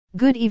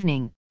Good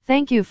evening.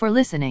 Thank you for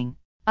listening.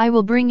 I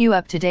will bring you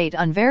up to date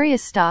on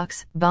various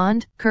stocks,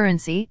 bond,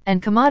 currency,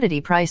 and commodity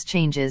price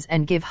changes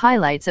and give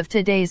highlights of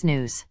today's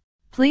news.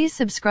 Please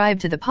subscribe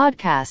to the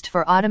podcast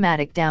for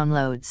automatic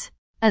downloads.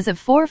 As of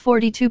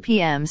 4:42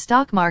 p.m.,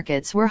 stock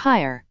markets were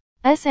higher.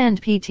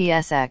 S&P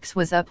TSX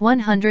was up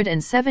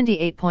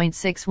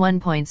 178.61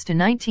 points to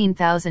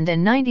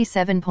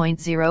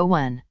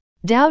 19,097.01.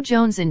 Dow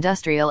Jones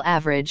Industrial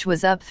Average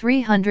was up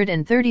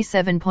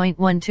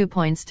 337.12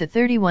 points to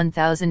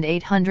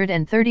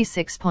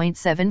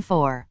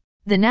 31,836.74.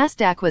 The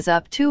Nasdaq was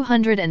up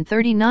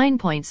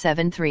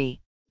 239.73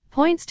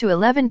 points to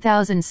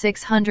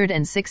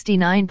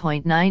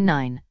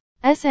 11,669.99.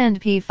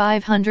 S&P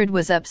 500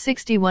 was up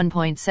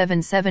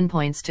 61.77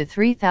 points to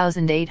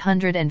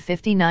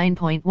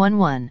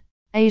 3,859.11.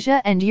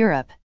 Asia and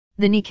Europe.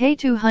 The Nikkei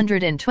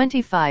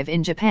 225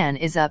 in Japan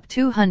is up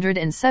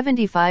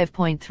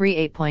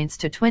 275.38 points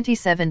to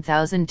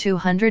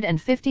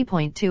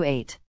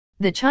 27,250.28.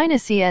 The China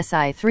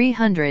CSI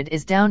 300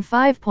 is down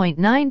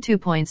 5.92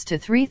 points to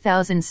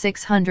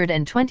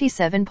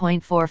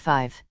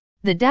 3,627.45.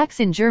 The DAX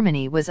in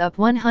Germany was up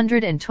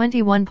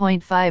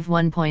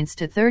 121.51 points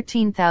to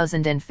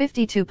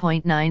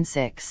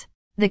 13,052.96.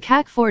 The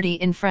CAC 40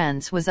 in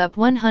France was up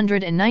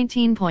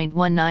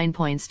 119.19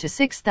 points to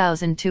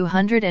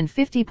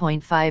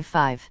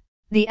 6,250.55.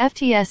 The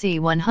FTSE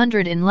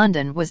 100 in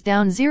London was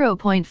down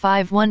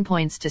 0.51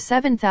 points to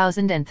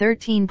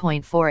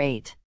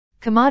 7,013.48.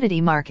 Commodity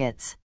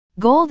markets.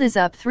 Gold is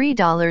up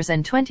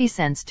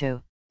 $3.20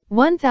 to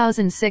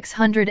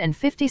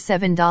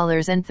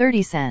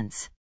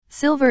 $1,657.30.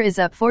 Silver is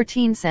up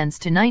 14 cents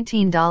to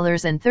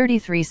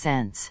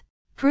 $19.33.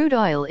 Crude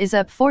oil is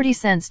up 40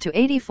 cents to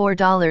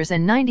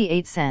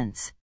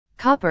 $84.98.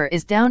 Copper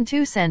is down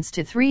 2 cents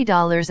to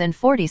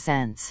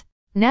 $3.40.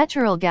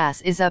 Natural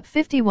gas is up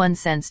 51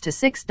 cents to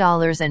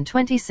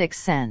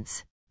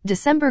 $6.26.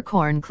 December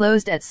corn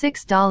closed at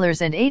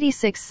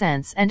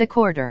 $6.86 and a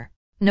quarter.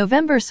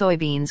 November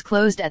soybeans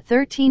closed at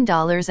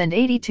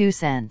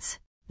 $13.82.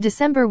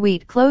 December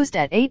wheat closed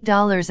at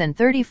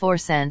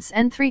 $8.34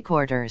 and three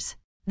quarters.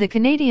 The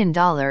Canadian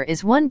dollar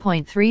is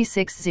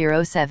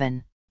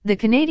 1.3607. The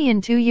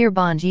Canadian 2-year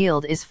bond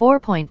yield is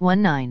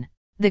 4.19.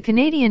 The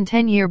Canadian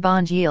 10-year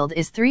bond yield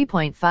is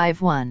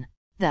 3.51.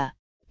 The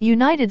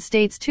United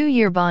States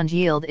 2-year bond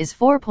yield is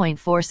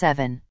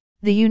 4.47.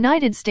 The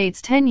United States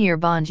 10-year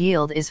bond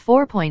yield is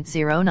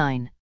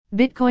 4.09.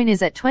 Bitcoin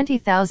is at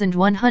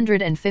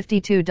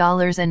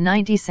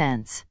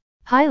 $20,152.90.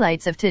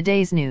 Highlights of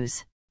today's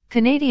news.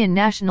 Canadian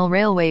National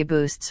Railway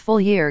boosts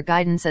full-year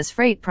guidance as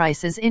freight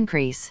prices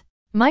increase.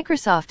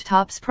 Microsoft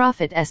tops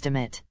profit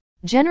estimate.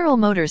 General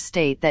Motors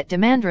state that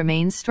demand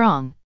remains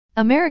strong.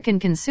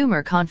 American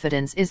consumer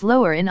confidence is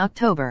lower in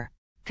October.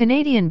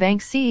 Canadian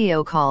bank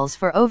CEO calls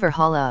for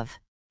overhaul of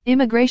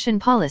immigration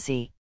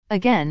policy.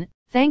 Again,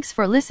 thanks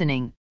for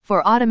listening.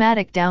 For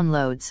automatic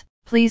downloads,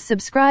 please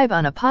subscribe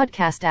on a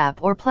podcast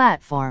app or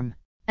platform.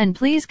 And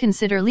please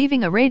consider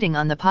leaving a rating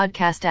on the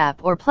podcast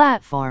app or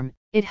platform.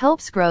 It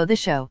helps grow the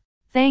show.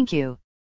 Thank you.